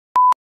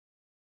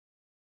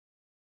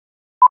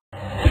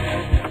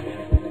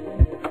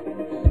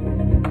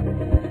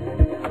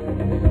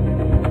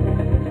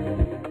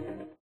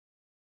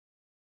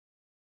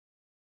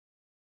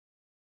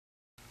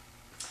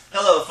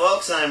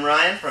folks, I'm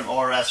Ryan from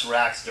ORS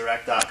Racks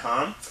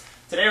Direct.com.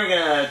 Today we're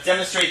going to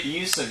demonstrate the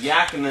use of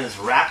Yakima's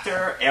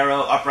Raptor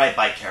Aero upright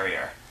bike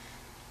carrier.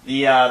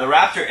 The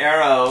Raptor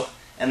Aero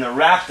and the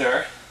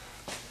Raptor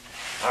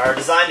are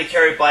designed to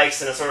carry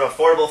bikes in a sort of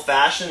affordable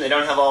fashion. They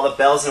don't have all the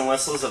bells and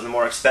whistles of the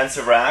more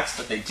expensive racks,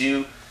 but they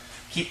do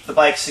keep the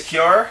bike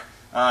secure.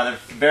 They're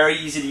very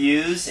easy to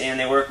use, and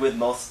they work with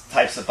most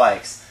types of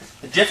bikes.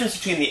 The difference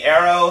between the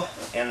Aero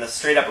and the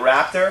straight-up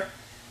Raptor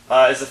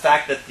is the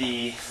fact that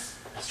the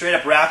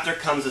straight-up Raptor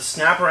comes with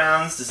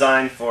snap-arounds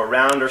designed for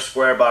round or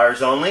square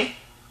bars only,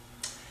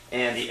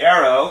 and the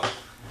Aero,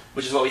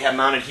 which is what we have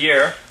mounted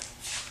here,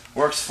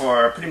 works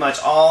for pretty much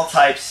all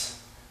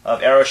types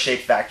of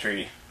Aero-shaped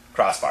factory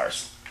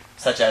crossbars,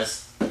 such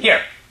as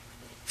here.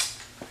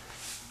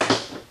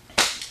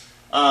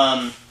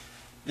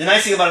 The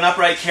nice thing about an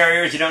upright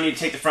carrier is you don't need to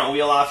take the front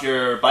wheel off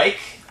your bike.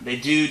 They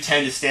do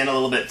tend to stand a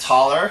little bit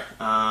taller.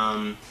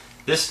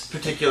 This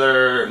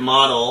particular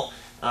model,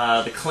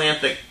 the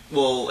clamp that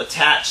will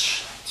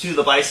attach to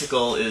the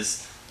bicycle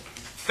is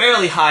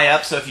fairly high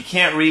up, so if you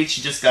can't reach,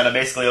 you just got to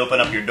basically open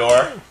up your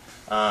door.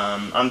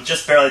 I'm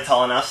just barely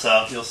tall enough,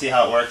 so you'll see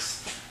how it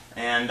works.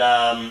 And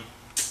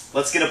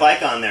let's get a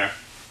bike on there.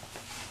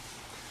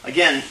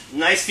 Again,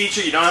 nice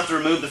feature, you don't have to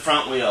remove the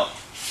front wheel.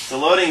 The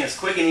loading is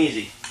quick and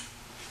easy.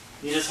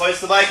 You just hoist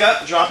the bike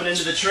up, drop it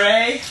into the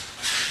tray.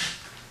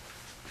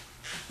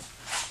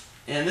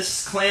 And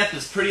this clamp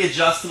is pretty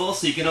adjustable,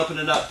 so you can open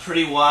it up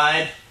pretty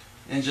wide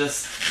and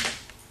just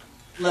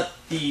let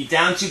the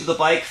down tube of the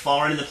bike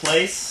fall into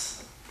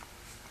place.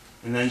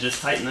 And then just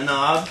tighten the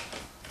knob.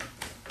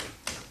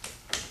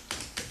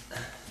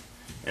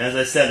 And as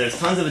I said, there's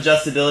tons of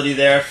adjustability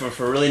there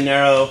for really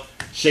narrow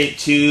shaped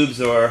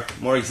tubes or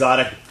more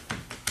exotic,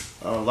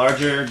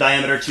 larger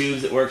diameter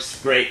tubes. It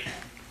works great.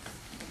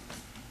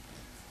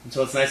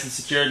 Until it's nice and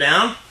secure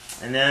down,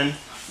 and then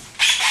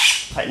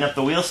tighten up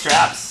the wheel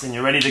straps and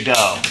you're ready to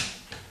go.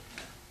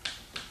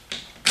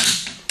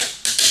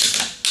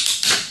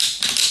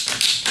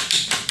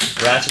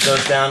 Ratchet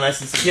those down nice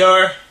and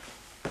secure.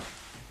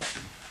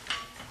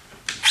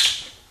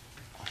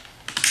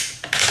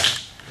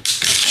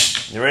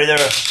 You're ready to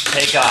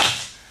take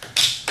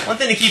off. One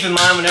thing to keep in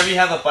mind whenever you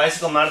have a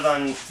bicycle mounted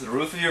on the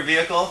roof of your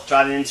vehicle,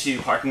 driving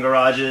into parking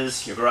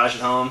garages, your garage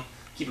at home,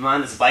 keep in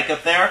mind there's a bike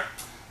up there.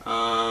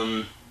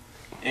 And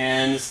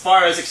as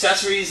far as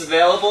accessories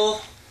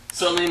available,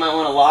 certainly you might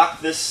want to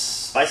lock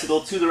this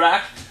bicycle to the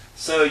rack.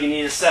 So you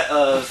need a set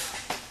of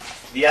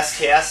the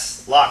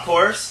SKS lock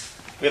cores.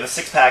 We have a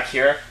 6-pack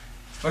here.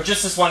 For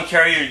just this one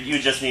carrier, you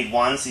just need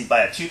one, so you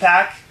buy a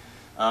 2-pack.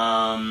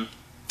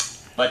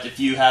 But if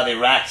you have a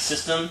rack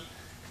system,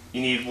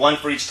 you need one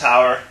for each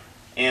tower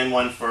and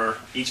one for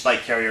each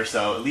bike carrier,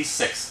 so at least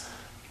 6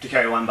 to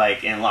carry one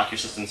bike and lock your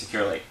system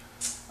securely.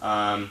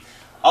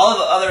 All of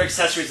the other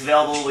accessories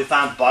available we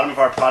found at the bottom of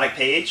our product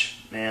page,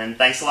 and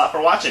thanks a lot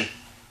for watching.